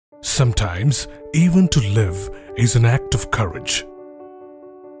Sometimes, even to live is an act of courage.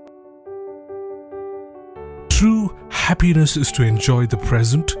 True happiness is to enjoy the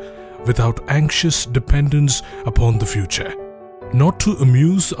present without anxious dependence upon the future, not to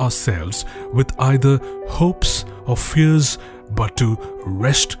amuse ourselves with either hopes or fears, but to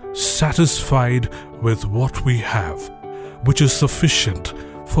rest satisfied with what we have, which is sufficient,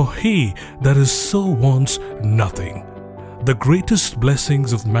 for he that is so wants nothing. The greatest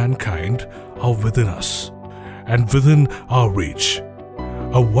blessings of mankind are within us and within our reach.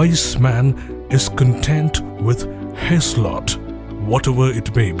 A wise man is content with his lot, whatever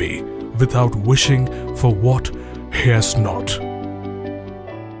it may be, without wishing for what he has not.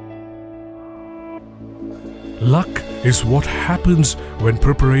 Luck is what happens when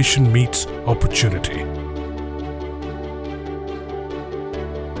preparation meets opportunity.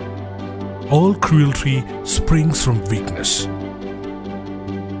 All cruelty springs from weakness.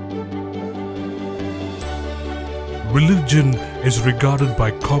 Religion is regarded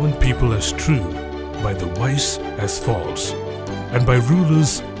by common people as true, by the wise as false, and by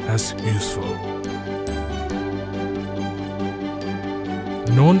rulers as useful.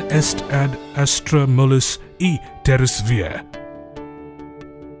 Non est ad astra mollis e terris via.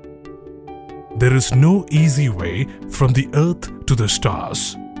 There is no easy way from the earth to the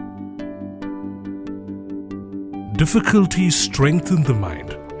stars. Difficulties strengthen the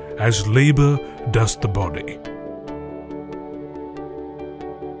mind as labor does the body.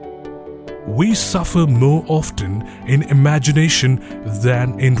 We suffer more often in imagination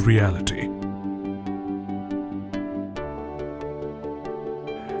than in reality.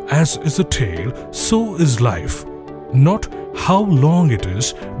 As is a tale, so is life. Not how long it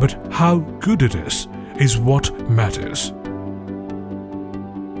is, but how good it is what matters.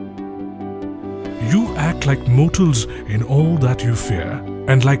 You act like mortals in all that you fear,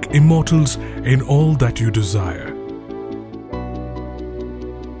 and like immortals in all that you desire.